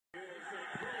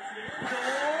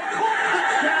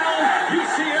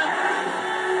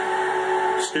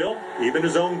Still, even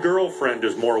his own girlfriend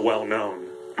is more well-known.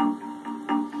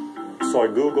 So I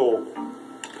Google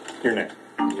your name.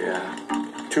 Yeah.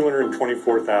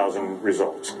 224,000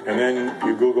 results. And then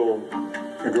you Google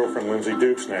your girlfriend Lindsey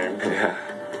Duke's name. Yeah.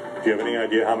 Do you have any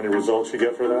idea how many results you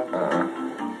get for that?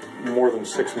 More than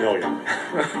 6 million.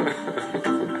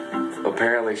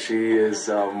 Apparently she is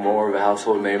more of a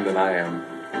household name than I am.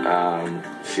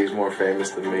 She's more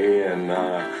famous than me, and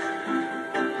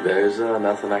there's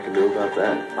nothing I can do about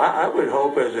that. I would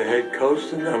hope as a head coach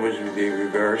the numbers would be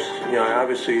reversed. You know,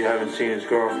 obviously you haven't seen his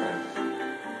girlfriend.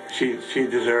 She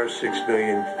deserves 6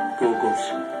 million Googles.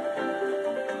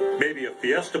 Maybe a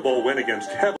Fiesta Bowl win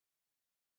against Heaven.